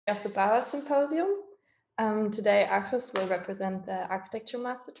of the BOUWHOUSE Symposium. Today, Archus will represent the architecture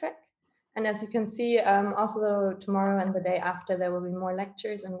master track. And as you can see, also tomorrow and the day after, there will be more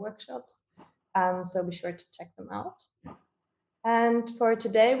lectures and workshops. So be sure to check them out. And for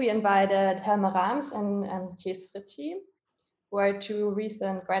today, we invited Helma Rams and Kees Ritchie, who are two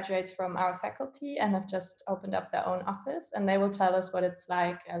recent graduates from our faculty and have just opened up their own office. And they will tell us what it's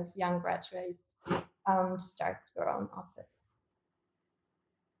like as young graduates to start your own office.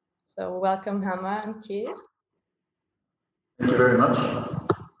 So welcome, Helma and Kees. Thank you very much.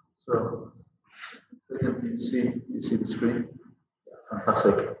 So you see the screen.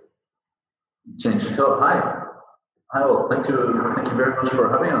 Fantastic. Change. So hi all. Thank you very much for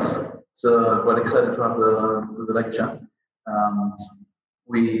having us. It's quite excited to have the lecture. And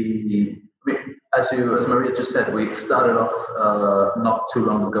we as Maria just said, we started off not too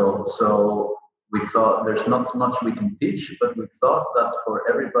long ago. So we thought there's not much we can teach, but we thought that for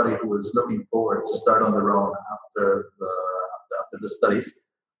everybody who was looking forward to start on their own after the studies,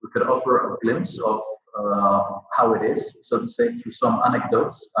 we could offer a glimpse of how it is, so to say, through some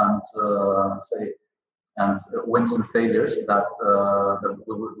anecdotes and wins and failures that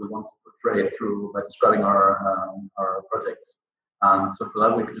we want to portray through by describing our projects. And so for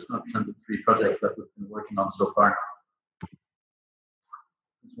that, we could just present the 3 projects that we've been working on so far.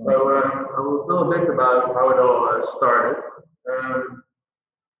 So I will tell a bit about how it all started.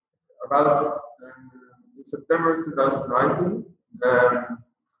 In September 2019,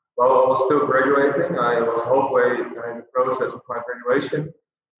 while I was still graduating, I was halfway in the process of my graduation.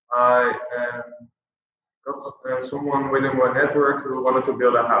 I got someone within my network who wanted to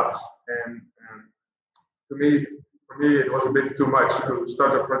build a house, and for me, it was a bit too much to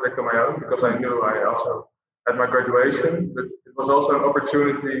start a project on my own because I knew I also had my graduation, but it was also an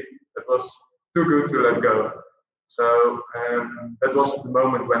opportunity that was too good to let go. So that was the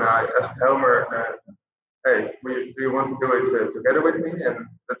moment when I asked Helmer, hey, do you want to do it together with me? And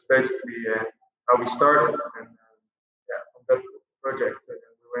that's basically how we started. And on that project, we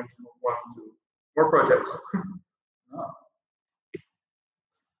went from 1 to more projects.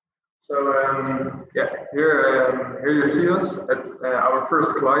 So here you see us at our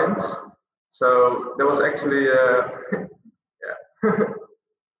first clients. So there was actually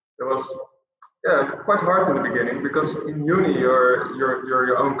there was quite hard in the beginning because in uni you're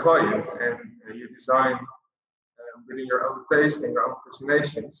your own client and you design within your own taste and your own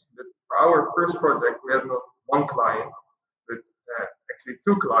fascinations. But for our first project, we had not 1 client, but actually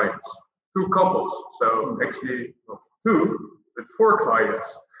 2 clients, 2 couples. So actually not 2, but 4 clients.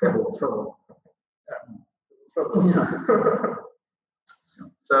 Trouble.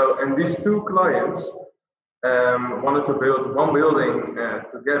 So, and these 2 clients wanted to build 1 building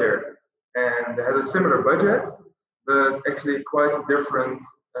together, and they had a similar budget, but actually quite different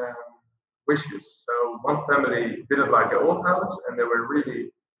wishes. So one family didn't like the old house, and they were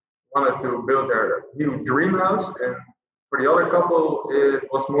really wanted to build their new dream house, and for the other couple, it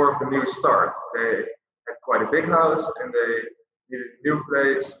was more of a new start. They had quite a big house, and they needed a new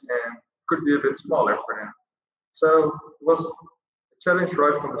place, and could be a bit smaller for them. So it was a challenge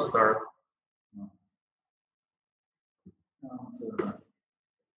right from the start.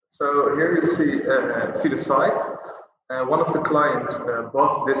 So here you see the site. One of the clients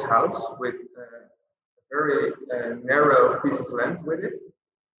bought this house with a very narrow piece of land with it.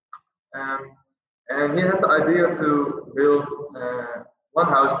 And he had the idea to build 1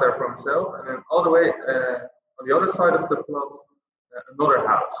 house there for himself, and then all the way on the other side of the plot, another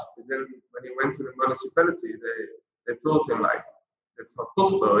house. But then when he went to the municipality, they told him, like, it's not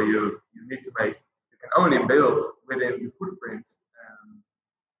possible. You can only build within the footprint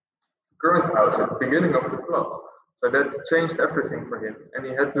current house at the beginning of the plot. So that changed everything for him, and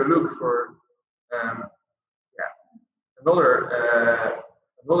he had to look for another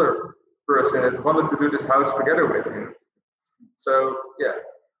person that wanted to do this house together with him. So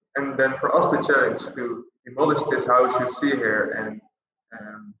and then for us the challenge to demolish this house you see here and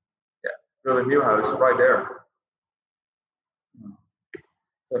build a new house right there.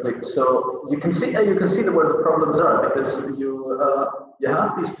 Perfect. So you can see where the problems are, because you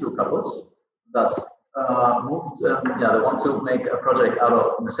have these 2 couples that moved. They want to make a project out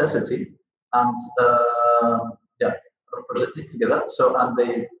of necessity, and project together. So and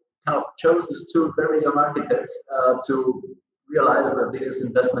they kind of chose these 2 very young architects to realize the biggest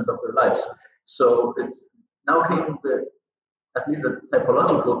investment of their lives. So it's now came at least the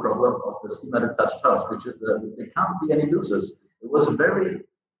typological problem of the schema-detached house, which is that there can't be any losers. It was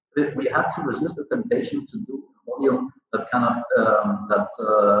we had to resist the temptation to do a volume that kind of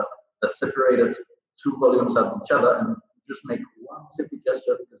that separated 2 volumes of each other and just make one simple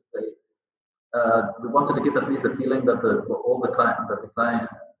gesture, because we wanted to give at least a feeling that the client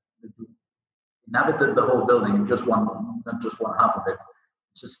inhabited the whole building in just one half of it.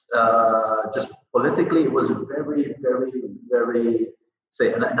 Just politically, it was very,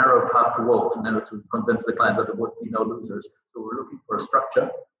 say, a narrow path to walk in order to convince the clients that there would be no losers. So we're looking for a structure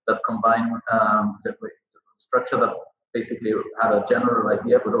that combined structure that basically had a general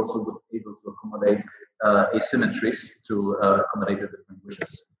idea, but also would be able to accommodate asymmetries to accommodate the different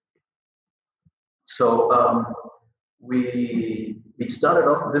wishes. So we started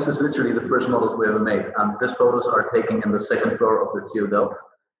off. This is literally the first models we ever made, and these photos are taken in the second floor of the TU Delft.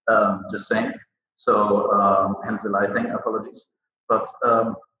 Just saying. So hence the lighting. Apologies, but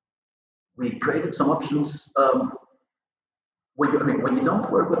we created some options. When you don't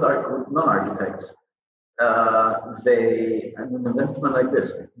work with non-architects, an investment like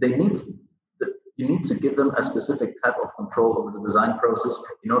this, you need to give them a specific type of control over the design process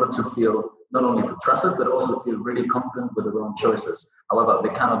in order to feel not only to trust it, but also feel really confident with their own choices. However,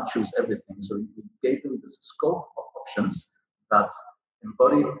 they cannot choose everything. So we gave them this scope of options that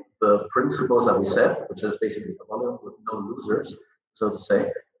embodied the principles that we set, which is basically a volume with no losers, so to say.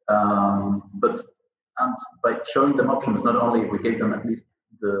 And by showing them options, not only we gave them at least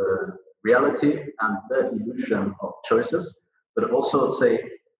the reality and the illusion of choices, but also, say,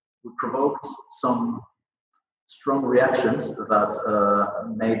 we provoked some strong reactions that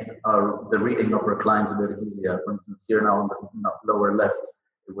made the reading of our clients a bit easier. For instance, here now on the lower left,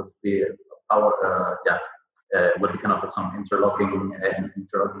 it would be our would be kind of some interlocking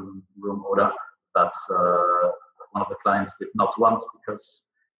room order that one of the clients did not want, because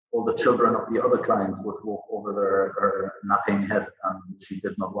all the children of the other clients would walk over her napping head, and she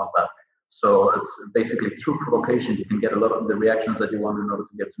did not want that. So it's basically through provocation you can get a lot of the reactions that you want in order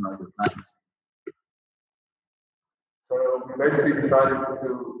to get to know your clients. So we basically decided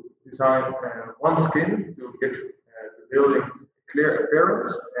to design one skin to give the building a clear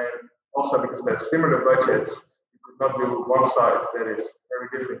appearance, and also because they have similar budgets, you could not do one side that is very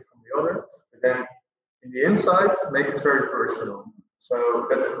different from the other, but then in the inside make it very personal. So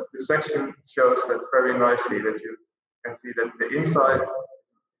that's the section shows that very nicely, that you can see that the inside is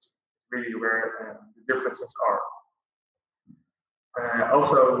really where the differences are.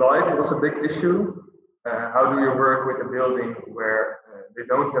 Also, light was a big issue. How do you work with a building where they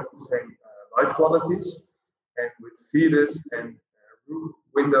don't have the same light qualities? And with feeders and roof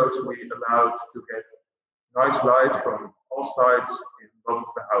windows, we allowed to get nice light from all sides in both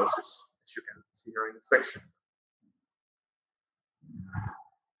of the houses, as you can see here in the section.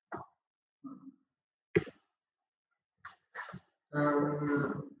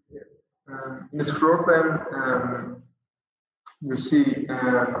 In this floor plan, you see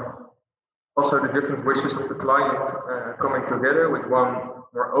also the different wishes of the client coming together with one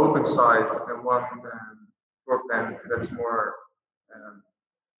more open side and one floor plan that's more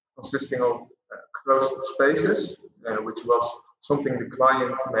consisting of closed spaces, which was something the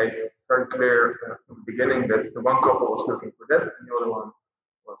client made very clear from the beginning, that the one couple was looking for that and the other one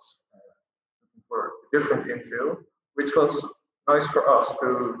was looking for a different infill, which was nice for us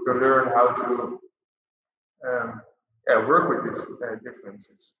to learn how to work with these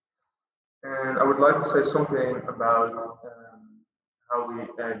differences. And I would like to say something about how we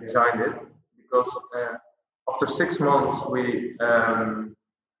designed it, because after 6 months we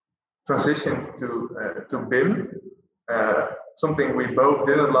transitioned to BIM, something we both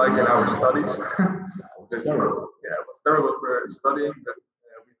didn't like in our studies. It was terrible for studying, but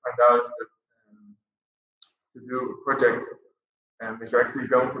we found out that to do a project if you're actually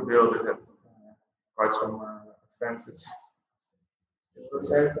going to build it, that's quite some expenses.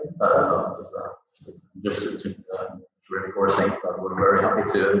 Just reinforcing that we're very happy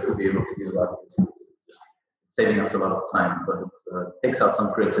to be able to do that. It's just saving us a lot of time, but it takes out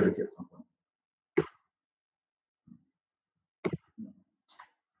some creativity at some point.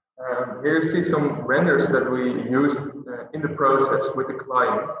 Here you see some renders that we used in the process with the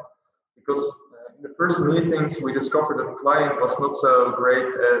client, because in the first meetings we discovered that the client was not so great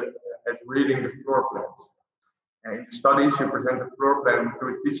at reading the floor plans. In the studies, you present a floor plan to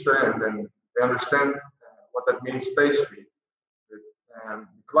a teacher, and then they understand what that means spatially. But the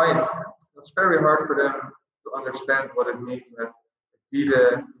clients, it's very hard for them to understand what it means to have a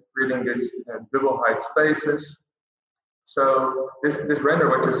feeder reading this double height spaces. So this render,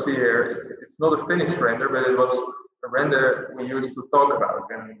 what you see here, it's not a finished render, but it was a render we used to talk about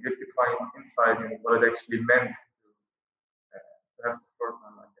and give the client insight in what it actually meant to have a floor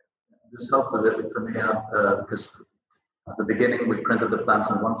plan like that. This helped a bit for me because at the beginning we printed the plans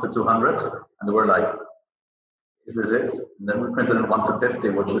in 1 to 200, and they were like is this it? And then we printed in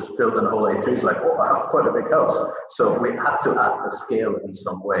 1:50, which is filled in whole A3. It's like, oh, I have quite a big house. So we had to add the scale in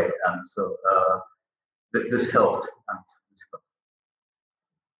some way. And so this helped.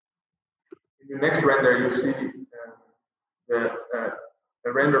 In the next render, you see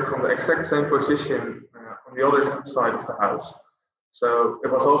a render from the exact same position on the other side of the house. So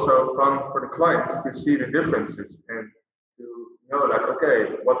it was also fun for the clients to see the differences and to know, like,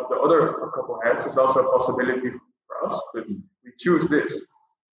 okay, what the other couple has is also a possibility for us, but we choose this.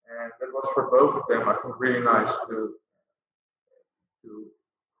 And that was for both of them, I think, really nice to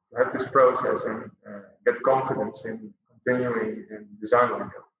have this process and get confidence in continuing and designing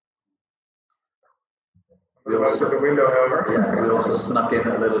it. We also, the window, however. Yeah, we also snuck in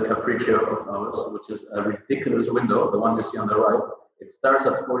a little capriccio of ours, which is a ridiculous window, the one you see on the right. It starts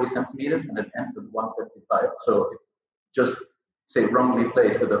at 40 centimeters and it ends at 155. So it's just, say, wrongly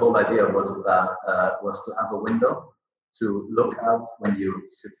placed, but the whole idea was that was to have a window to look out when you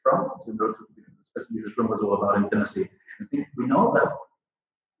sit from, especially this room was all about intimacy. I think we know that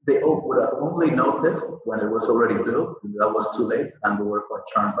they would have only noticed when it was already built. That was too late, and we were quite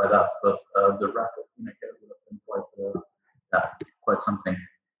charmed by that. But the wrap of would have been quite something.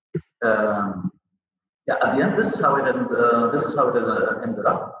 Yeah, at the end, this is how it ended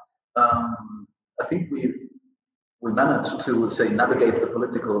up. I think we managed to say navigate the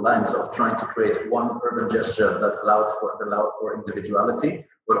political lines of trying to create one urban gesture that allowed for individuality,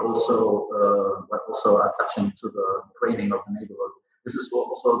 but also attaching to the grading of the neighborhood. This is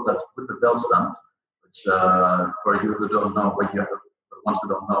also that with the bell stand, which for you who don't know, when you want to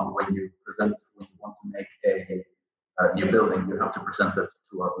make a new building, you have to present it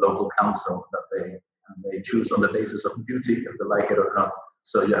to a local council that they choose on the basis of beauty, if they like it or not.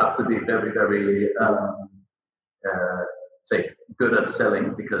 So you have to be very, very say good at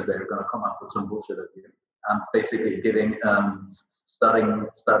selling, because they're going to come up with some bullshit at you, and basically giving starting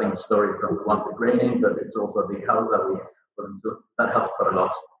the story from the one grading, but it's also the house that we put into. That helps quite a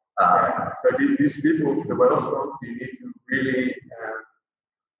lot. So these people with the well-stones, you need to really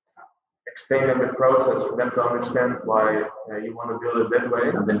explain them the process for them to understand why you want to build it that way.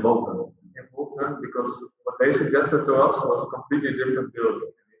 And involve them. Because what they suggested to us was a completely different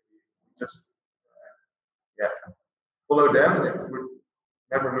building. Just follow them, it would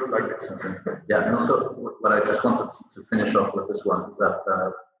never look like this. Yeah, and also what I just wanted to finish off with this one is that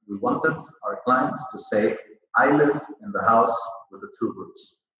we wanted our clients to say, I live in the house with the two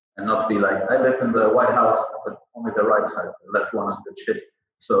roofs, and not be like, I live in the White House, but only the right side, the left one is a bit shit.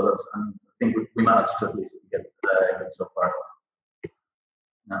 So that's, I think we managed to at least get so far.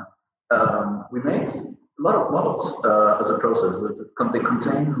 Yeah. We made a lot of models as a process that they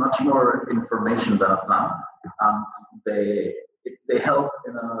contain much more information than a plan, and they help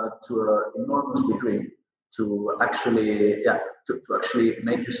to an enormous degree to actually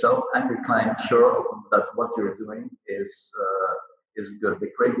make yourself and your client sure that what you're doing is good. They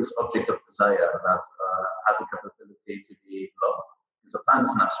create this object of desire that has the capability to be loved. Because a plan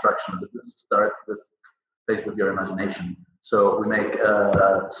is an abstraction, but this plays with your imagination. So we make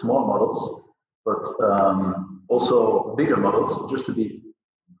small models, but also bigger models, just to be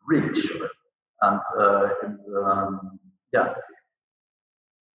really sure. And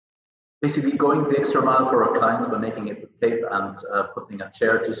basically going the extra mile for our clients by making it with tape and putting a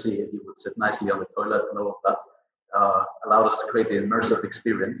chair to see if you would sit nicely on the toilet and all of that allowed us to create the immersive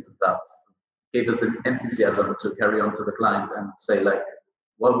experience that gave us the enthusiasm to carry on to the client and say, like,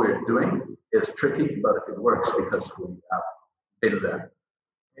 what we're doing is tricky, but it works because we have been there.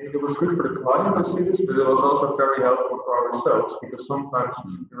 And it was good for the client to see this, but it was also very helpful for ourselves, because sometimes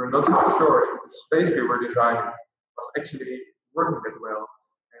we were not so sure if the space we were designing was actually working that well.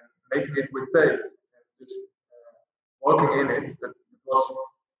 And making it with tape and just walking in it, that it was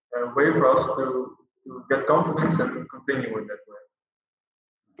a way for us to get confidence and continue in that way.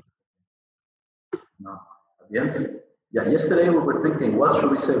 Now, at the end, yesterday we were thinking, what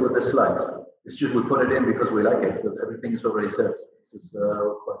should we say with the slides? It's just we put it in because we like it, but everything is already said. This is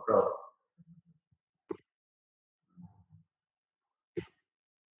quite proud.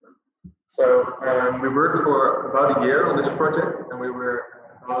 So we worked for about a year on this project, and we were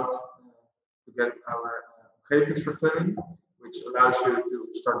about to get our omgevingsvergunning, which allows you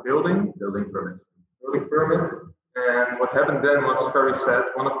to start building permit. And what happened then was very sad.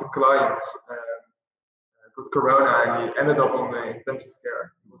 One of the clients got corona, and he ended up on the intensive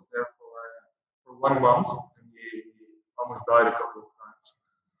care. He was there for 1 month, and he almost died a couple of times.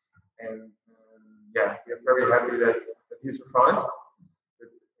 And we are very happy that he survived. But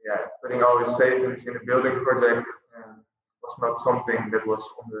putting all his savings in a building project was not something that was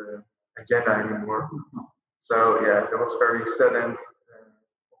on the agenda anymore. So yeah, that was very sad end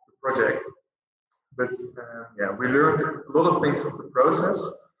of the project. But yeah, we learned a lot of things of the process,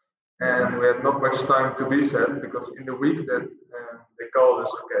 and we had not much time to be sad because in the week that they called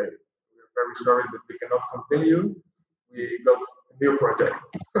us, okay, we're very sorry, but we cannot continue. We got a new project.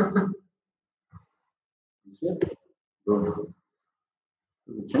 Does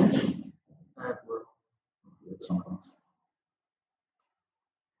it change?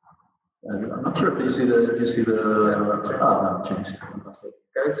 I'm not sure if you see the no, it changed. Fantastic.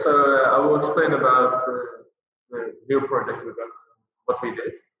 Okay, so I will explain about the new project we got, what we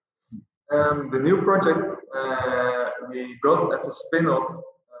did. The new project we got as a spin-off of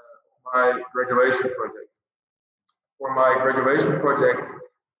my graduation project. For my graduation project,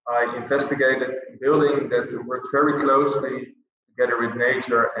 I investigated a building that worked very closely together with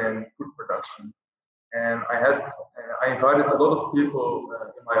nature and food production. And I invited a lot of people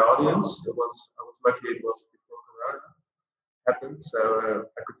in my audience. I was lucky it was before Corona happened, so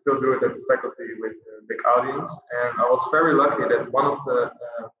I could still do it at the faculty with a big audience. And I was very lucky that one of the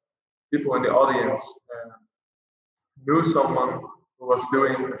people in the audience knew someone who was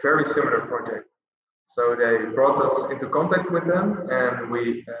doing a very similar project. So they brought us into contact with them, and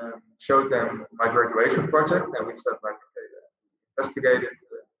we showed them my graduation project, and we said like, okay, investigated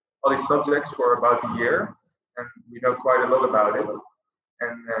all these subjects for about a year, and we know quite a lot about it.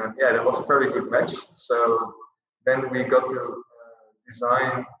 And yeah, that was a very good match. So then we got to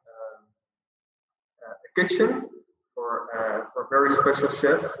design a kitchen for a very special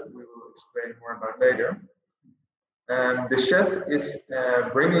chef. We will explain more about later. The chef is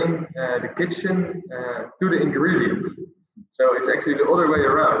bringing the kitchen to the ingredients. So it's actually the other way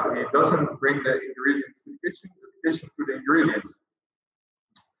around. He doesn't bring the ingredients to the kitchen to the ingredients.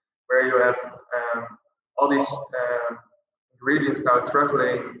 Where you have all these ingredients now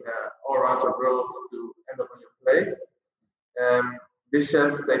traveling all around the world to end up on your plate. This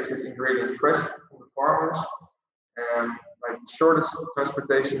chef takes his ingredients fresh from the farmers, like the shortest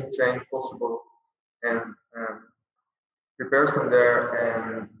transportation chain possible, and prepares them there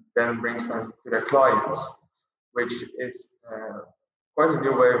and then brings them to their clients, which is quite a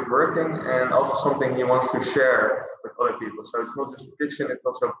new way of working and also something he wants to share with other people. So it's not just a kitchen, it's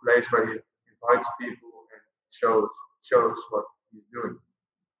also a place where he invites people and shows what he's doing.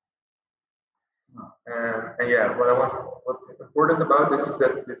 And yeah, what's important about this is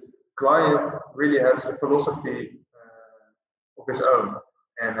that this client really has a philosophy of his own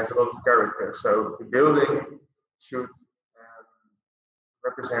and has a lot of character. So the building should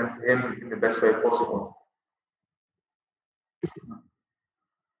represent him in the best way possible.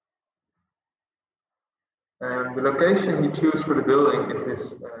 And the location he chose for the building is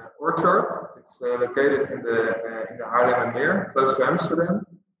this orchard. It's located in the Haarlemmermeer, close to Amsterdam.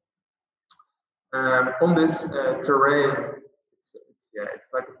 On this terrain, it's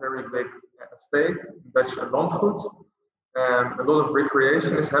like a very big estate, Dutch landgoed. A lot of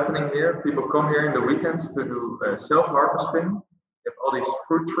recreation is happening here. People come here in the weekends to do self-harvesting. They have all these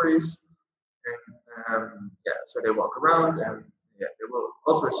fruit trees, and yeah, so they walk around, and yeah, they will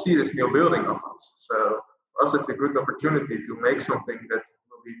also see this new building of us. So for us, it's a good opportunity to make something that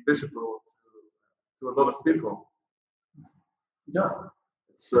will be visible to a lot of people. Yeah,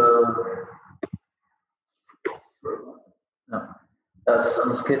 it's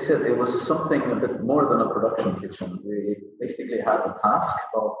as Kate said, it was something a bit more than a production kitchen. We basically had a task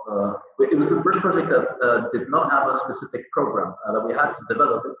of, it was the first project that did not have a specific program, that we had to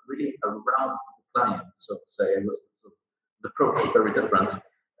develop it really around the client, so to say. It was, the approach was very different.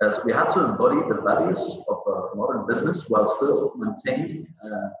 So we had to embody the values of modern business while still maintaining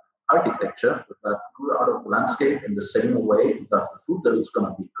architecture that grew out of the landscape in the same way that the food that was going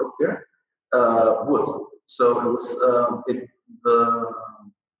to be cooked here would. So it was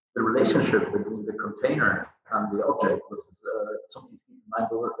the relationship between the container and the object was something to keep in mind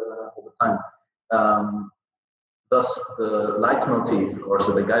all the time. Thus, the leitmotif, or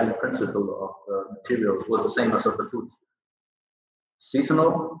so the guiding principle of the materials, was the same as of the food: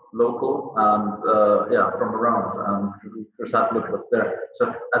 seasonal, local, and yeah, from around. And we first have to look at what's there.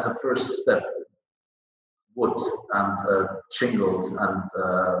 So, as a first step, wood and shingles and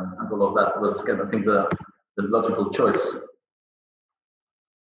all of that was, I think, the logical choice.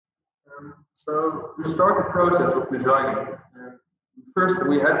 So to start the process of designing, first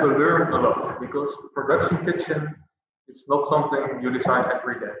we had to learn a lot, because production kitchen is not something you design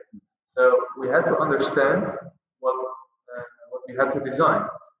every day. So we had to understand what we had to design,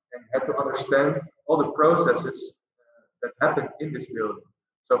 and had to understand all the processes that happen in this building.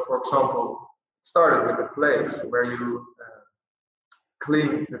 So for example, it started with a place where you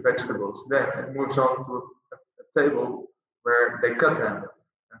clean the vegetables, then it moves on to a table where they cut them.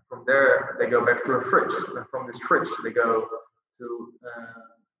 And from there, they go back to a fridge. And from this fridge, they go to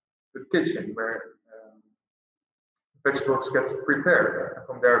the kitchen where vegetables get prepared. And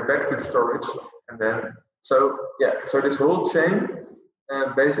from there, back to storage. And then, so this whole chain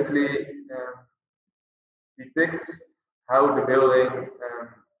basically depicts how the building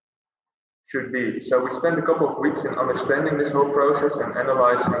should be. So we spent a couple of weeks in understanding this whole process and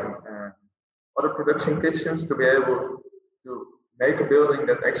analyzing other production kitchens to be able to make a building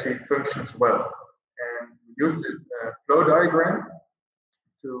that actually functions well. And we used the flow diagram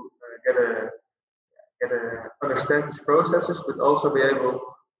to understand these processes, but also be able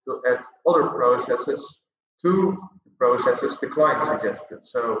to add other processes to the processes the client suggested.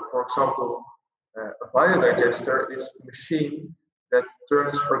 So, for example, a biodigester is a machine that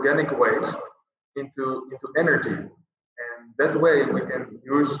turns organic waste into energy, and that way we can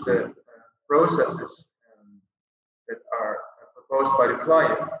use the processes that are proposed by the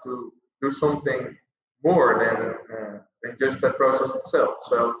client to do something more than just that process itself.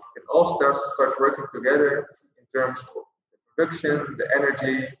 So it all starts working together in terms of the production, the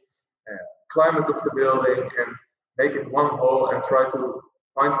energy, climate of the building, and make it one whole and try to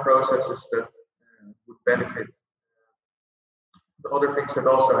find processes that would benefit the other things that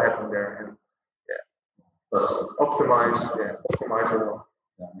also happen there, and optimize it all.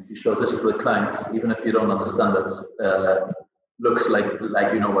 Yeah, if you show this to the clients, even if you don't understand it, looks like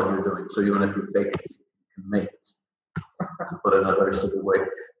you know what you're doing. So even if you fake it, you can make it. To put it in a very simple way.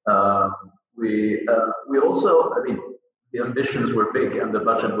 We also, I mean, the ambitions were big and the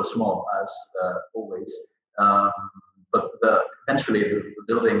budget was small, as always. But eventually the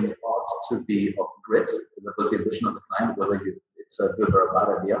building ought to be off grid. That was the ambition of the client, whether it's a good or a bad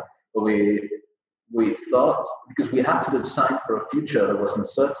idea. But we thought, because we had to design for a future that wasn't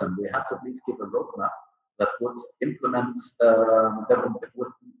certain, we had to at least give a roadmap that would implement, that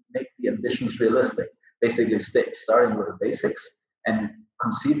would make the ambitions realistic. Basically, starting with the basics and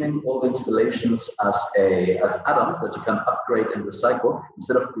conceiving all the installations as add-ons that you can upgrade and recycle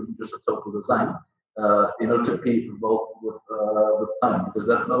instead of being just a total design. In order to be involved with time, because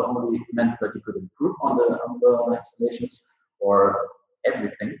that not only meant that you could improve on the installations or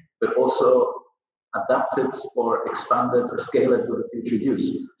everything, but also adapt it or expand it or scale it with a future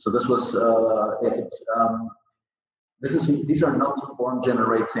use. So this was these are not form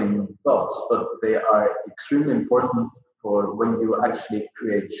generating thoughts, but they are extremely important for when you actually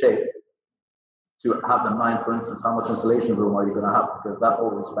create shape to have in mind, for instance, how much installation room are you going to have, because that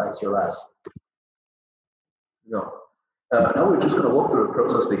always backs your ass. No. Now we're just going to walk through a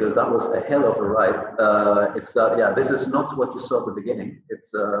process because that was a hell of a ride. This is not what you saw at the beginning.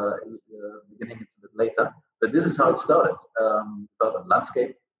 It's beginning a bit later, but this is how it started. Started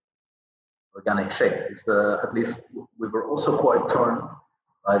landscape, organic shape. At least we were also quite torn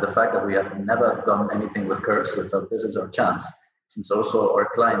by the fact that we have never done anything with curves, so thought this is our chance. Since also our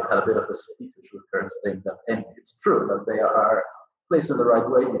client had a bit of a fetish with curves, saying that, and it's true that they are placed in the right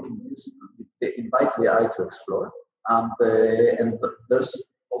way. You can invite the eye to explore, and there's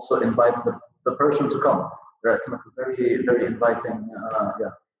also invite the person to come. They're kind of a very, very inviting,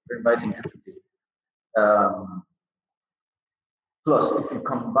 very inviting entity. Plus, if you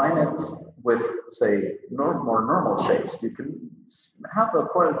combine it with, say, more normal shapes, you can have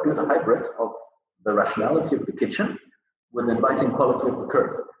quite a good hybrid of the rationality of the kitchen with inviting quality of the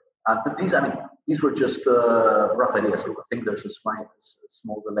curve. But these were just rough ideas. I think there's a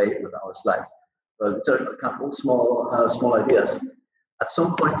small delay with our slides. But it's kind of all small ideas. At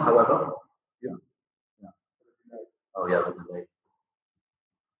some point, however, the delay.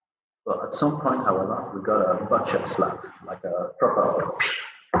 Well, at some point, however, we got a budget slap, like a proper,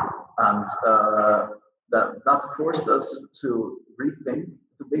 and that forced us to rethink,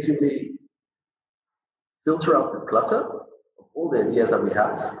 to basically filter out the clutter of all the ideas that we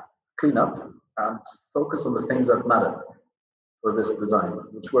had, clean up, and focus on the things that mattered for this design,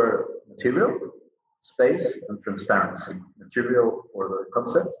 which were material, space, and transparency. Material for the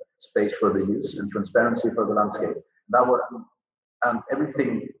concept, space for the use, and transparency for the landscape. And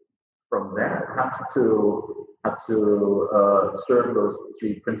everything from there had to serve those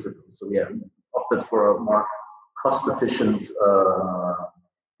three principles. So we opted for a more cost-efficient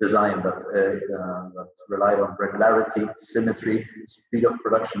design that relied on regularity, symmetry, speed of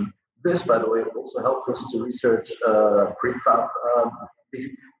production. This, by the way, also helped us to research prefab.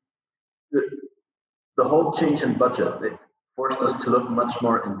 The whole change in budget, it forced us to look much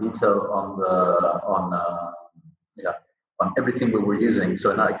more in detail on everything we were using.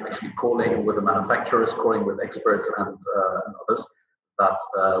 So now actually calling with the manufacturers, calling with experts and others, that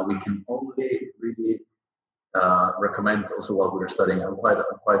we can only really recommend also while we were studying. I'm quite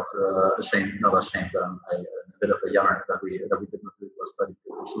ashamed, not ashamed. It's a bit of a yarn that we did not do a study.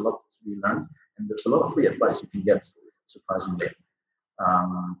 There's a lot to be learned, and there's a lot of free advice you can get, surprisingly.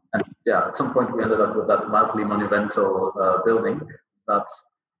 And yeah, at some point we ended up with that mildly monumental building that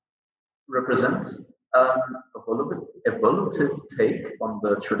represents evolutive take on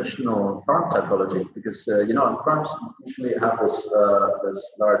the traditional farm typology, because you know, in farms you usually have this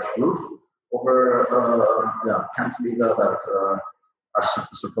large roof over cantilever that are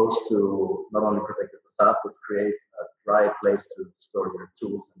supposed to not only protect the facade but create a dry place to store your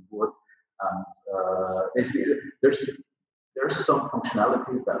tools and wood. And basically, there's some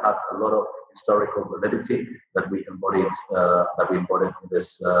functionalities that had a lot of historical validity that we embodied in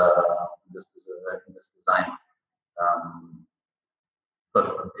this design. But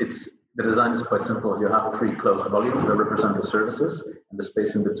the design is quite simple. You have three closed volumes that represent the services, and the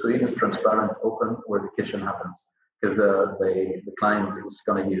space in between is transparent, open, where the kitchen happens. Because the client is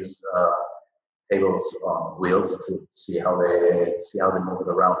going to use tables on wheels to see how they move it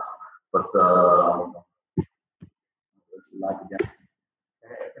around. But like again.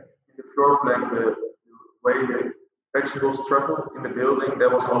 In the floor plan, the way the vegetables travel in the building,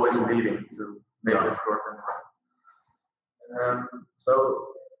 that was always leading to make the floor plan. So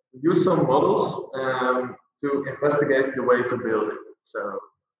we use some models to investigate the way to build it. So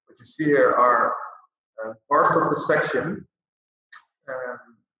what you see here are parts of the section,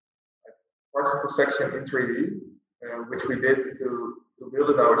 in 3D, which we did to build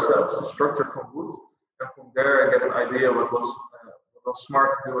it ourselves, the structure from wood, and from there I get an idea what was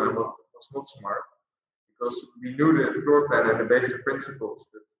smart to do and what was not smart, because we knew the floor plan and the basic principles,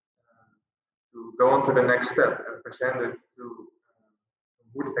 but to go on to the next step and present it to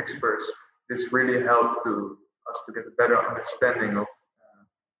wood experts, this really helped us to get a better understanding of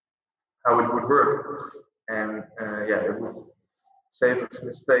how it would work, and it would save us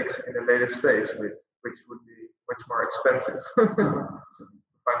mistakes in the later stage, which would be much more expensive to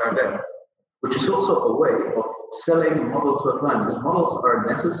find out then. Which is also a way of selling a model to a client, because models are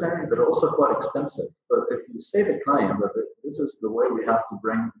necessary but also quite expensive. But if you say to the client that this is the way we have to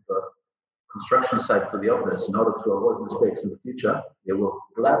bring the construction site to the office in order to avoid mistakes in the future, they will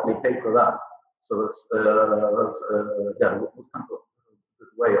gladly pay for that. So it's kind of a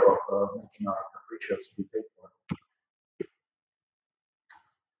good way of making our capricios be paid for.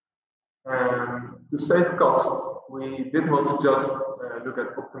 To save costs, we did not just look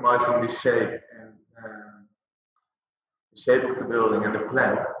at optimizing the shape and the shape of the building and the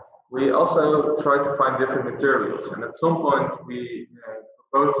plan. We also tried to find different materials, and at some point we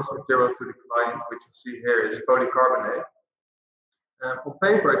proposed this material to the client, which you see here is polycarbonate. On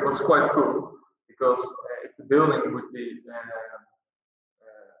paper, it was quite cool because if the building would be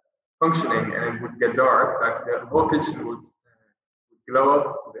functioning and it would get dark, like the whole kitchen would glow up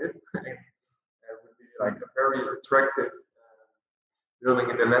a bit. It would be like a very attractive building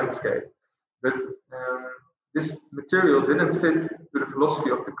in the landscape. But this material didn't fit to the philosophy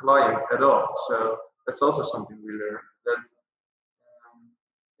of the client at all. So that's also something we learned,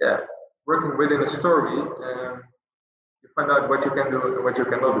 that working within a story, you find out what you can do and what you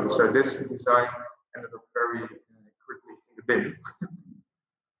cannot do. So this design ended up very quickly in the bin.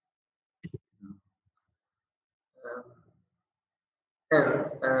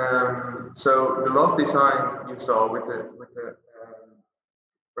 So the last design you saw with the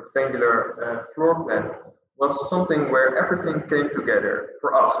rectangular floor plan was something where everything came together,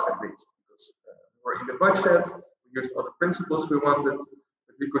 for us at least, because we were in the budget, we used all the principles we wanted,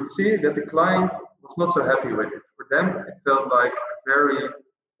 but we could see that the client was not so happy with it. For them, it felt like a very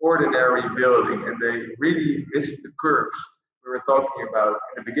ordinary building, and they really missed the curves we were talking about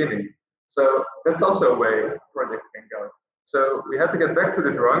in the beginning. So that's also a way a project can go. So we had to get back to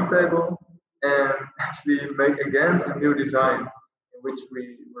the drawing table and actually make again a new design in which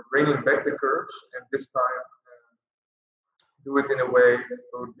we were bringing back the curves, and this time do it in a way that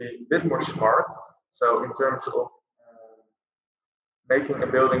would be a bit more smart. So in terms of making a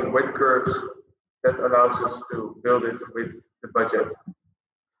building with curves, that allows us to build it with the budget.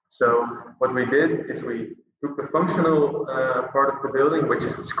 So what we did is we took the functional part of the building, which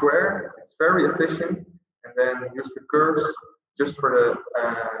is the square. It's very efficient, and then use the curves just for the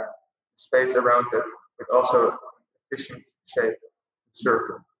space around it, with also efficient shape,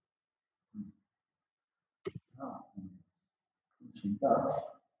 circle.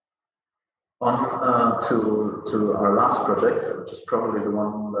 On to our last project, which is probably the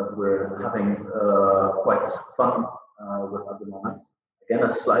one that we're having quite fun with at the moment. Again,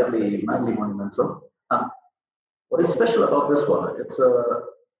 a slightly mildly monumental. What is special about this one?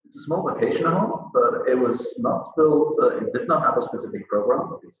 It's a small vacation home, but it was not built. It did not have a specific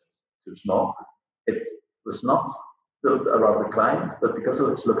program because it's too small. It was not built around the client, but because of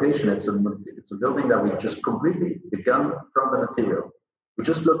its location, it's a building that we just completely begun from the material. We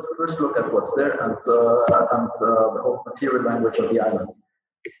just first look at what's there and the whole material language of the island.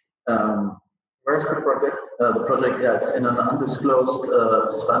 Where's the project? The project, yeah, it's in an undisclosed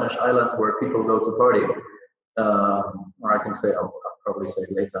Spanish island where people go to party. Or I can say, I'll probably say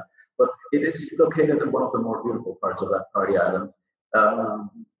it later. But it is located in one of the more beautiful parts of that party island.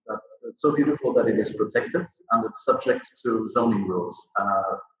 It's so beautiful that it is protected and it's subject to zoning rules.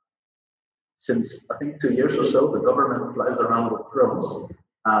 Since I think 2 years or so, the government flies around with drones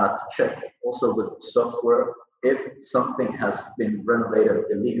to check also with software if something has been renovated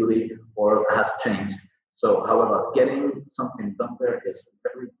illegally or has changed. So, however, getting something done there is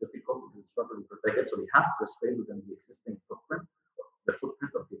very difficult because it's properly protected. So we have to stay within the existing footprint, the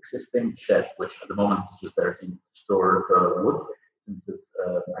footprint of the existing shed, which at the moment is just there to store wood into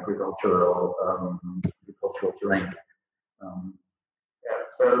agricultural terrain. Yeah,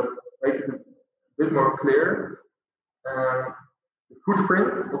 so make it a bit more clear. The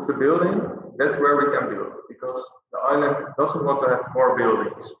footprint of the building, that's where we can build, because the island doesn't want to have more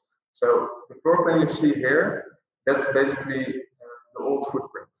buildings. So the floor plan you see here, that's basically the old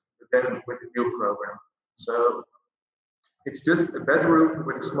footprint, but then with the new program. So it's just a bedroom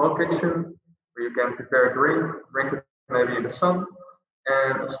with a small kitchen where you can prepare a drink it maybe in the sun,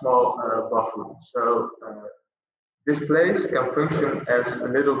 and a small bathroom. So this place can function as a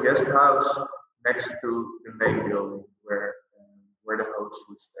little guest house next to the main building where the host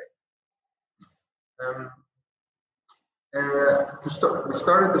would stay. We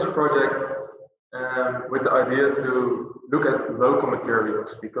started this project with the idea to look at local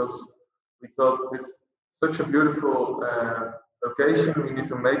materials because we thought it's such a beautiful location. We need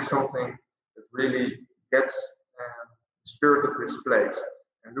to make something that really gets the spirit of this place.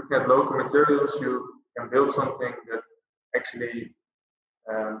 And looking at local materials, you can build something that actually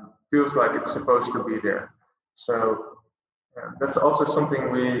feels like it's supposed to be there. So that's also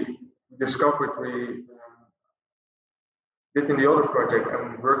something we discovered we did in the other project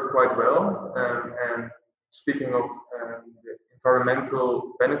and worked quite well. And speaking of the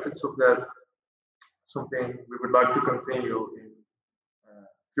environmental benefits of that, something we would like to continue in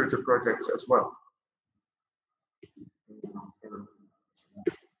future projects as well.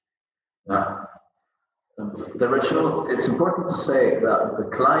 Yeah. The original, it's important to say that the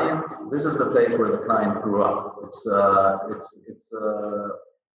client, this is the place where the client grew up. It's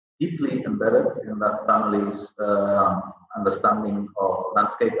deeply embedded in that family's understanding of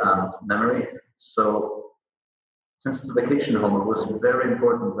landscape and memory. So since it's a vacation home, it was very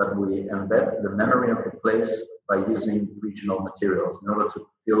important that we embed the memory of the place by using regional materials in order to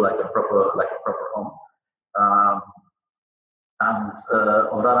feel like a proper home. And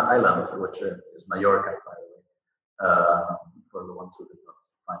on that island, which is Mallorca, by the way, for the ones who did not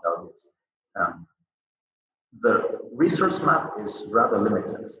find out yet, the resource map is rather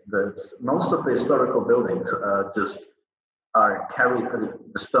limited. Most of the historical buildings just are carried,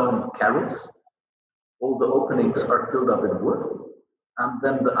 the stone carries, all the openings are filled up in wood, and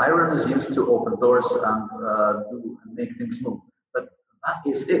then the iron is used to open doors and make things move. But that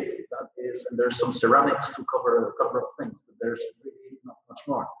is it. That is, and there's some ceramics to cover up things, but there's really not much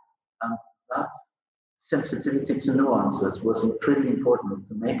more. And that sensitivity to nuances was pretty important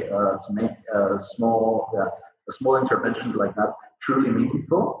to make a small intervention like that truly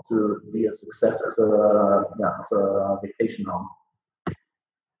meaningful, to be a success as a vacation home.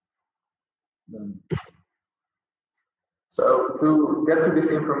 So to get to this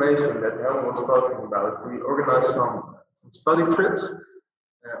information that Helmut was talking about, we organized some study trips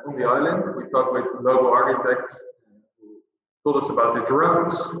on the island. We talked with local architects who told us about the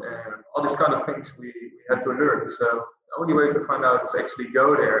drones and all these kind of things we had to learn. So the only way to find out is actually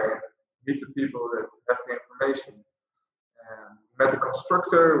go there and meet the people that have the information. We met the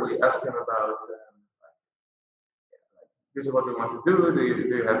constructor. We asked him about this is what we want to do. Do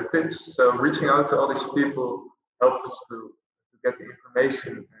you have tips? So reaching out to all these people helped us to get the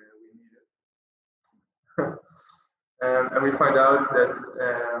information we needed. And we find out that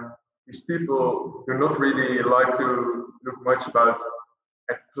these people do not really like to look much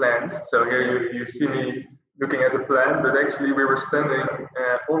at plans. So here you see me looking at the plan, but actually we were standing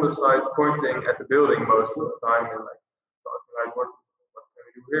on the side pointing at the building most of the time and talking like what can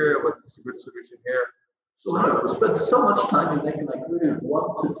we do here? What's a good solution here? So we spent so much time in making like really 1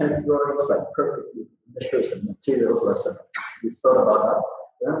 to 10 drawings, like perfectly measures and materials. We thought about that.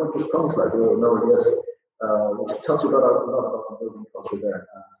 Then we just comes like, oh no, yes, which tells you a lot about the building culture there.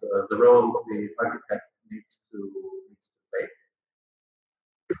 the role the architect needs to play.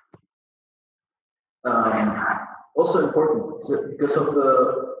 Also important, because of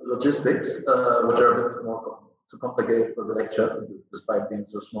the logistics, which are a bit more too complicated for the lecture, despite being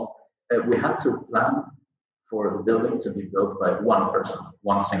so small, we had to plan for the building to be built by one person,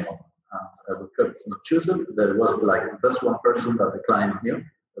 one single. And we could not choose it. There was like this one person that the client knew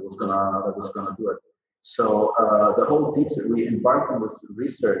that was gonna do it. So the whole detail, we embarked on this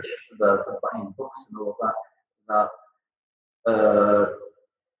research, the buying books and all of that,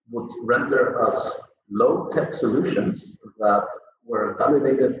 would render us low-tech solutions that were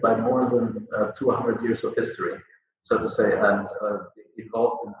validated by more than 200 years of history, so to say, and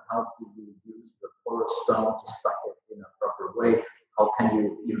involved in how do you use the porous stone to stack it in a proper way, how can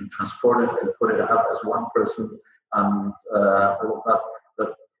you even transport it and put it up as one person, and all of that.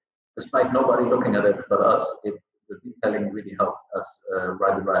 But despite nobody looking at it but us, the detailing really helped us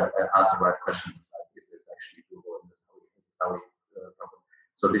ask the right questions. Like, is this actually doable? How we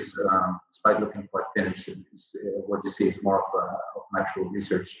so this, despite looking quite finished, what you see is more of an actual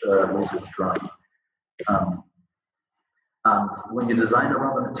research drawing. And when you design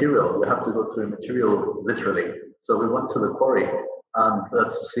around a material, you have to go to a material literally. So we went to the quarry and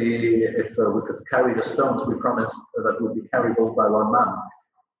to see if we could carry the stones we promised that would be carryable by one man.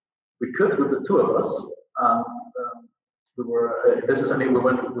 We could with the two of us, and we were.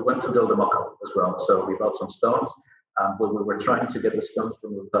 We went to build a mock-up as well. So we bought some stones. When we were trying to get the stones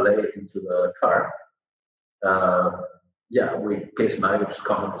from the palais into the car, Case and I just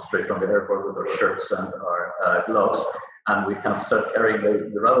come straight from the airport with our shirts and our gloves, and we kind of start carrying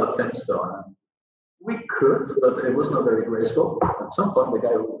the rather thin stone. We could, but it was not very graceful. At some point, the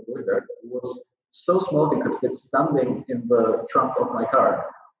guy who was doing there was so small he could fit standing in the trunk of my car.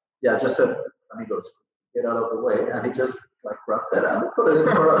 Yeah, just said, amigos, get out of the way, and he just like grabbed it and put it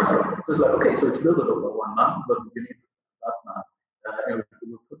in for us. So it was like, okay, so it's buildable by one man, but you need that man. And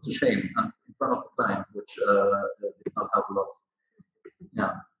we were put to shame and in front of the client, which did not help a lot.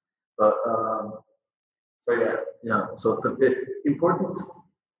 Yeah, but so important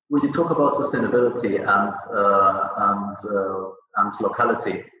when you talk about sustainability and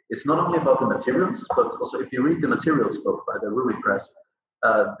locality. It's not only about the materials, but also if you read the materials book by the Rui Press,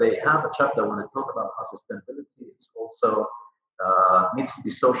 they have a chapter when they talk about how sustainability is also needs to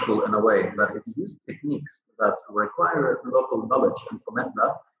be social in a way that if you use techniques that require local knowledge and foment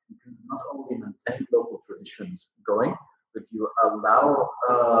that, you can not only maintain local traditions going, but you allow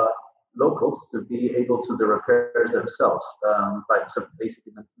locals to be able to do the repairs themselves by sort of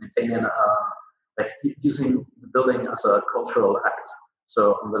basically maintaining, like using the building as a cultural act.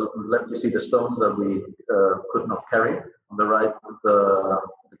 So on the left, you see the stones that we could not carry. On the right, the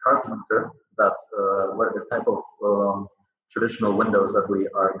carpenter that were the type of traditional windows that we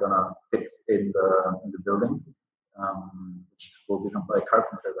are gonna fit in the building, which will be done by a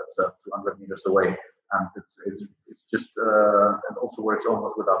carpenter that's 200 meters away. And it's just it also works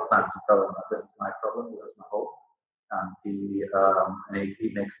almost without plan to tell him that this is my problem, this is my hole, and he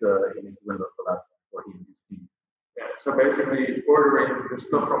makes the window for that for him and his team. Yeah, so basically ordering the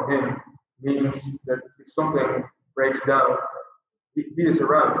stuff from him means that if something breaks down, he is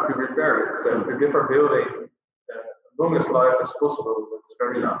around to repair it. So to give our building the longest life as possible, that's a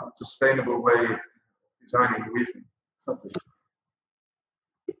very sustainable way of designing the region.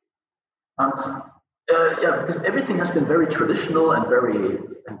 And because everything has been very traditional and very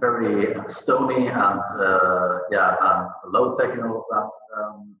stony and and low tech and all of that.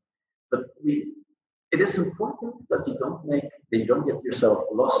 But it is important that you don't get yourself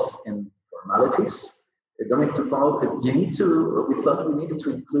lost in formalities. You don't need to follow. We thought we needed to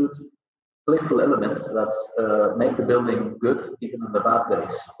include playful elements that make the building good even on the bad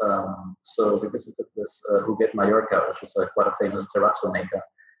days. So we visited this Huguet Mallorca, which is quite a famous terrazzo maker.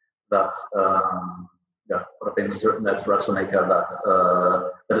 That what a famous terrazzo maker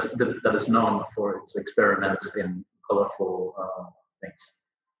that is known for its experiments in colorful things.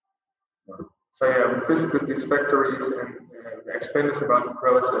 So we visited these factories and they explained us about the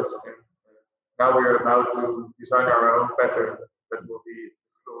process, and now we are about to design our own pattern that will be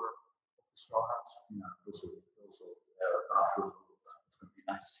the floor of the small house. Yeah, also bathroom. It's going to be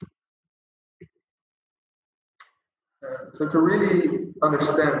nice. So to really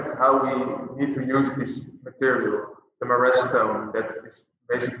understand how we need to use this material, the morass stone, that is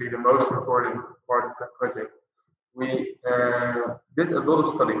basically the most important part of the project, we did a lot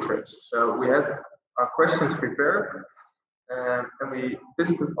of study trips. So we had our questions prepared, and we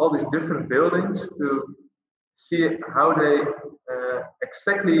visited all these different buildings to see how they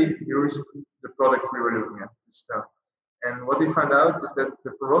exactly used the product we were looking at, the stone. And what we found out is that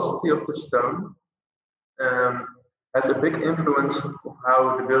the porosity of the stone has a big influence of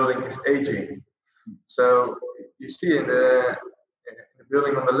how the building is aging. So you see in the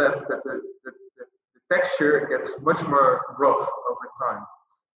building on the left that the texture gets much more rough over time,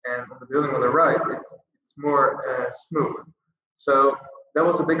 and on the building on the right, it's more smooth. So that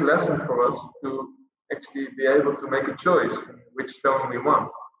was a big lesson for us to actually be able to make a choice in which stone we want.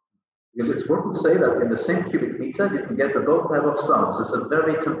 Because it's important to say that in the same cubic meter, you can get the both type of stones. It's a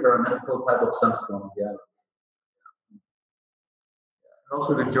very temperamental type of sandstone. Yeah. And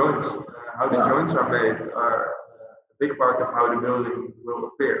also the joints, how the joints are made, are a big part of how the building will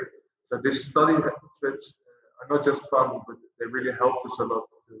appear. So this study trips are not just fun, but they really helped us a lot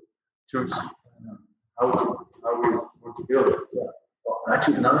to choose how we want to build it. Yeah. Well,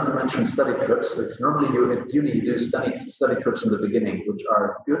 actually, now that you mentioned study trips, which normally you at uni do study trips in the beginning, which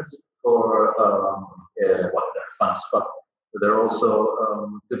are good for they're fun stuff, but they're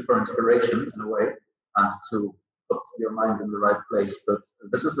also good for inspiration in a way and to put your mind in the right place. But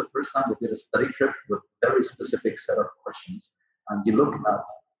this is the first time we did a study trip with a very specific set of questions, and you look at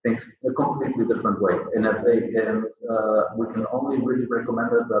things in a completely different way. And we can only really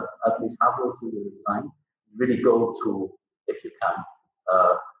recommend it that at least halfway through the design, really go to, if you can,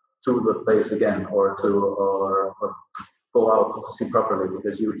 to the place again, or go out to see properly,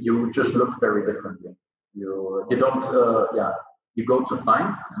 because you just look very differently. You don't you go to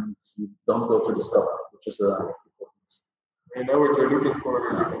find and you don't go to discover, which is important. You know what you're looking for, you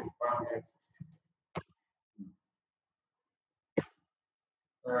can find it.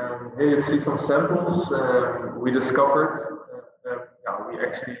 Here you see some samples we discovered.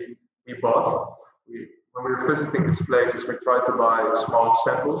 We bought. When we were visiting these places, we tried to buy small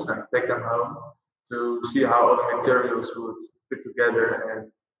samples and take them home to see how all the materials would fit together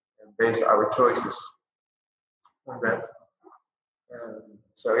and base our choices on that.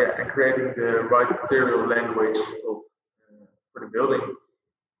 And creating the right material language for the building.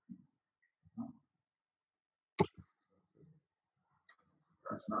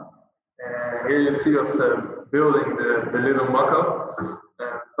 Here you see us building the little mock-up,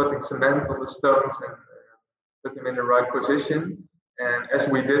 putting cement on the stones and put them in the right position. And as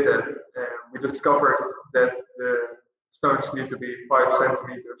we did that, we discovered that the stones need to be 5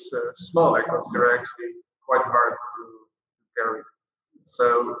 centimeters smaller because they're actually quite hard to carry.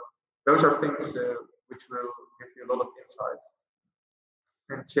 So those are things which will give you a lot of insights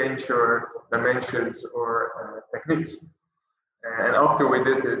and change your dimensions or techniques. And after we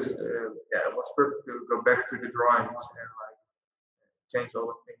did this, it was perfect to go back to the drawings and change all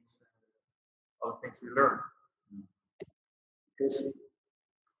the things we learned.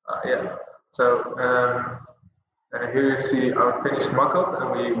 So here you see our finished mock-up,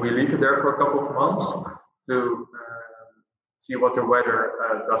 and we leave it there for a couple of months to see what the weather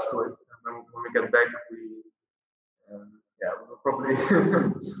does to it. And when we get back, we will probably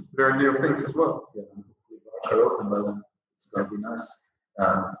learn new things as well. Yeah, open, but then it's going to be nice.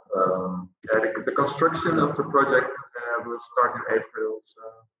 The construction of the project will start in April.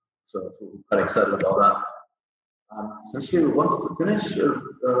 So we're quite excited about that. Since you wanted to finish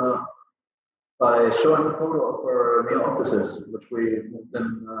by showing a photo of our new offices, which we moved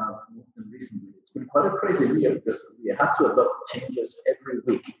in recently, it's been quite a crazy year because we had to adopt changes every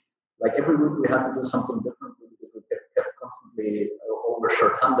week. Like every week we had to do something different because we kept constantly over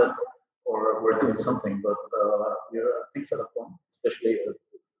short-handed or we're doing something. But I think at a point, especially this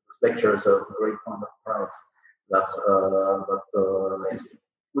lecture is a great point of pride.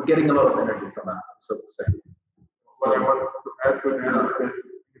 We're getting a lot of energy from that, so to say. What I want to add to that is that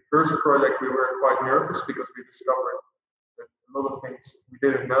the first project we were quite nervous because we discovered that a lot of things we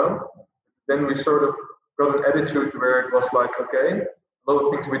didn't know. Then we sort of got an attitude where it was like, okay, a lot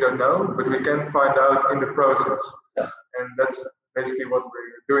of things we don't know, but we can find out in the process. Yeah. And that's basically what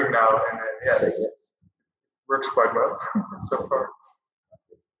we're doing now. And it works quite well so far.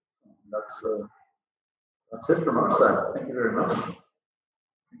 That's it from our side. Thank you very much.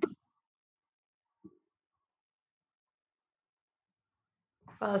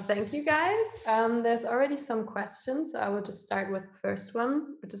 Well, thank you guys. There's already some questions. So I will just start with the first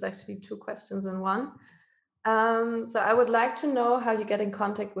one, which is actually 2 questions in one. So I would like to know how you get in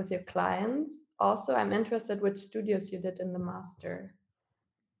contact with your clients. Also, I'm interested which studios you did in the master.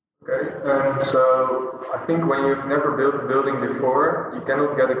 Okay, so I think when you've never built a building before, you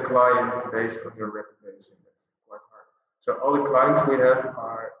cannot get a client based on your reputation. That's quite hard. So all the clients we have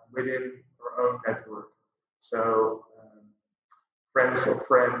are within our own network. So friends of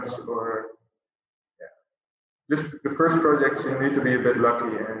friends, or just the first projects you need to be a bit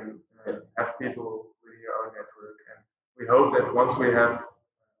lucky and have people within your own network. And we hope that once we have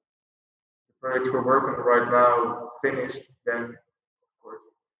the projects we're working on right now finished, then of course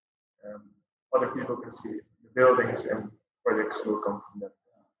other people can see the buildings and projects will come from them.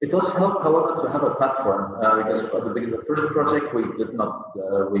 It does help, however, to have a platform because at the beginning of the first project we did not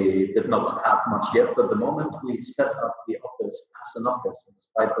have much yet. But the moment we set up the office as an office,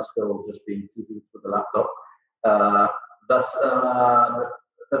 despite us still just being two dudes with a laptop, that's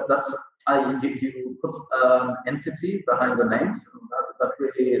you put an entity behind the names. That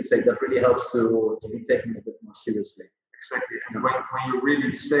really helps to be taken a bit more seriously. Exactly, and when you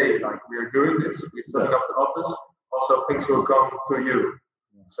really say like we are doing this, we're setting up the office. Also, things will come to you.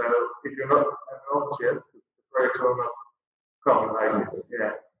 So if you're not an office yet, the project will not come. Like it's,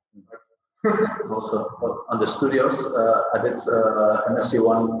 yeah. Also on the studios, I did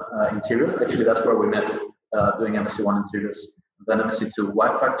MSc1 interior. Actually, that's where we met doing MSc1 interiors. Then MSc2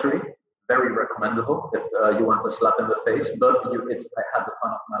 Y Factory, very recommendable if you want a slap in the face. But I had the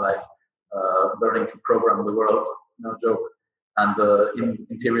fun of my life learning to program the world, no joke. And in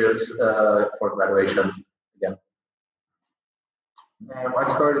interiors for graduation again. I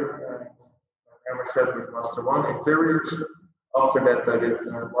started, as I said, with Master 1 interiors. After that, I did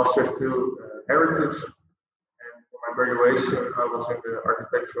Master 2 heritage. And for my graduation, I was in the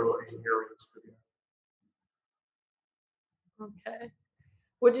architectural engineering studio. Okay.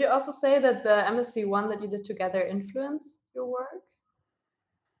 Would you also say that the MSc1 that you did together influenced your work?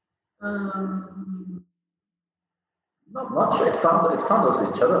 Not much. It found us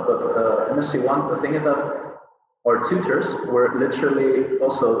each other, but MSc1. The thing is that our tutors were literally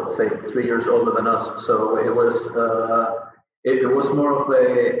also say 3 years older than us, so it was more of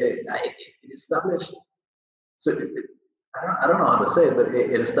it established. So I don't know how to say it, but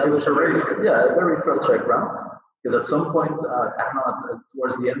it established a very fertile ground. Because at some point, I don't know,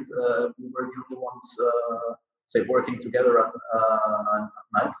 towards the end, we were the only ones, say, working together at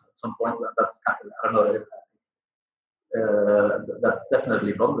night. At some point, that's I don't know. That's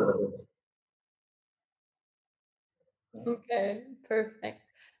definitely bonded a bit. Okay, perfect.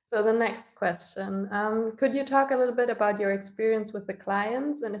 So the next question, could you talk a little bit about your experience with the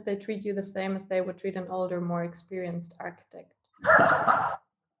clients and if they treat you the same as they would treat an older, more experienced architect? I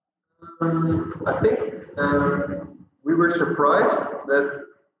think we were surprised that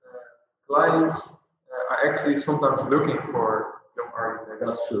clients are actually sometimes looking for young architects.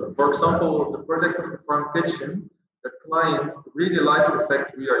 That's true. For example, the project of the front kitchen, that client really likes the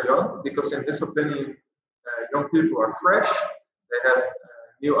fact we are young because in his opinion, young people are fresh, they have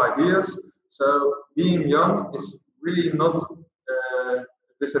new ideas. So being young is really not a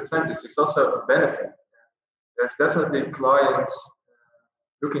disadvantage, it's also a benefit. There's definitely clients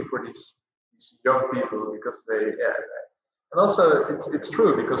looking for these young people because and also it's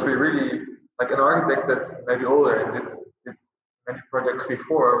true because we really like an architect that's maybe older and did many projects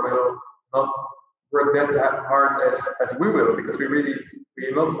before will not work that hard as we will because we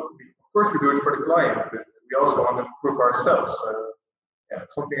of course we do it for the client, but we also want to prove ourselves. So yeah,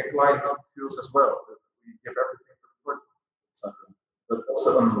 it's something a client feels as well, that we give everything for the project. Exactly. But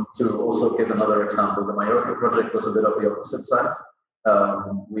also to also give another example, the Mallorca project was a bit of the opposite side.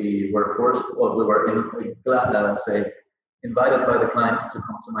 We were invited by the client to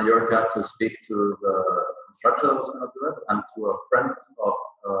come to Mallorca to speak to the constructor that was going to do it, and to a friend of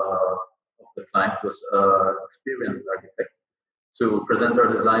the client, who was an experienced architect, to present our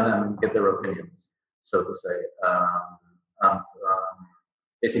design and get their opinions, so to say.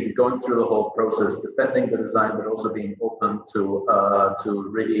 Basically going through the whole process, defending the design, but also being open to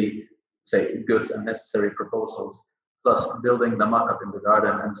really say good and necessary proposals, plus building them up in the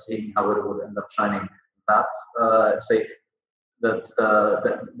garden and seeing how it would end up shining. That's that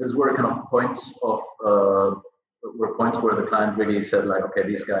these were kind of points where the client really said like, okay,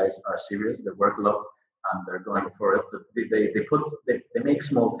 these guys are serious, they work a lot and they're going for it. But they make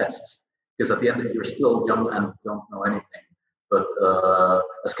small tests because at the end you're still young and don't know anything. But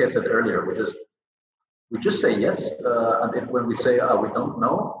as Kay said earlier, we just say yes, and if when we say we don't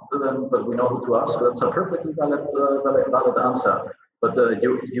know, but we know who to ask, that's a perfectly valid answer. But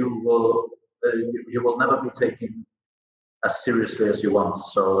you will never be taken as seriously as you want.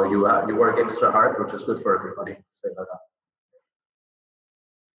 So you work extra hard, which is good for everybody. Say like that.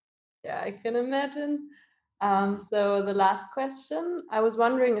 Yeah, I can imagine. So the last question, I was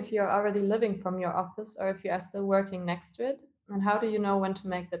wondering if you're already living from your office or if you are still working next to it, and how do you know when to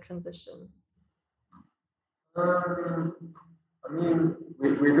make the transition? I mean,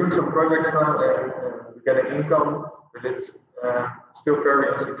 we're doing some projects now and we get an income, but it's still very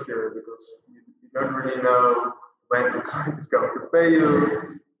insecure because you don't really know when the client is going to pay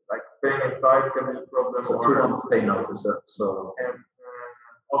you. like paying in time can be a problem. So 2 months pay notice. So and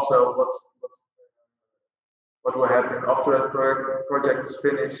also what will happen after that project is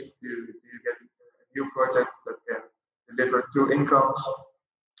finished? You get a new project that can deliver 2 incomes.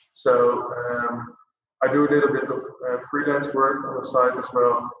 So I do a little bit of freelance work on the side as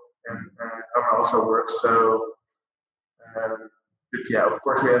well, and Emma also works. So, but yeah, of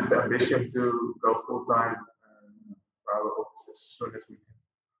course, we have the ambition to go full time for our office as soon as we can.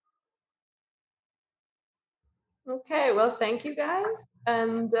 Okay, well, thank you guys,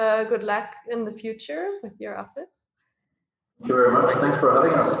 and good luck in the future with your office. Thank you very much. Thanks for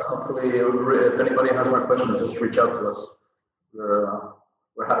having us. Hopefully, if anybody has more questions, just reach out to us.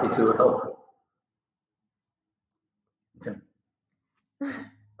 We're happy to help. Okay.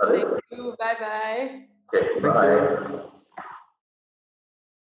 Thank you. Bye bye. Okay. Bye.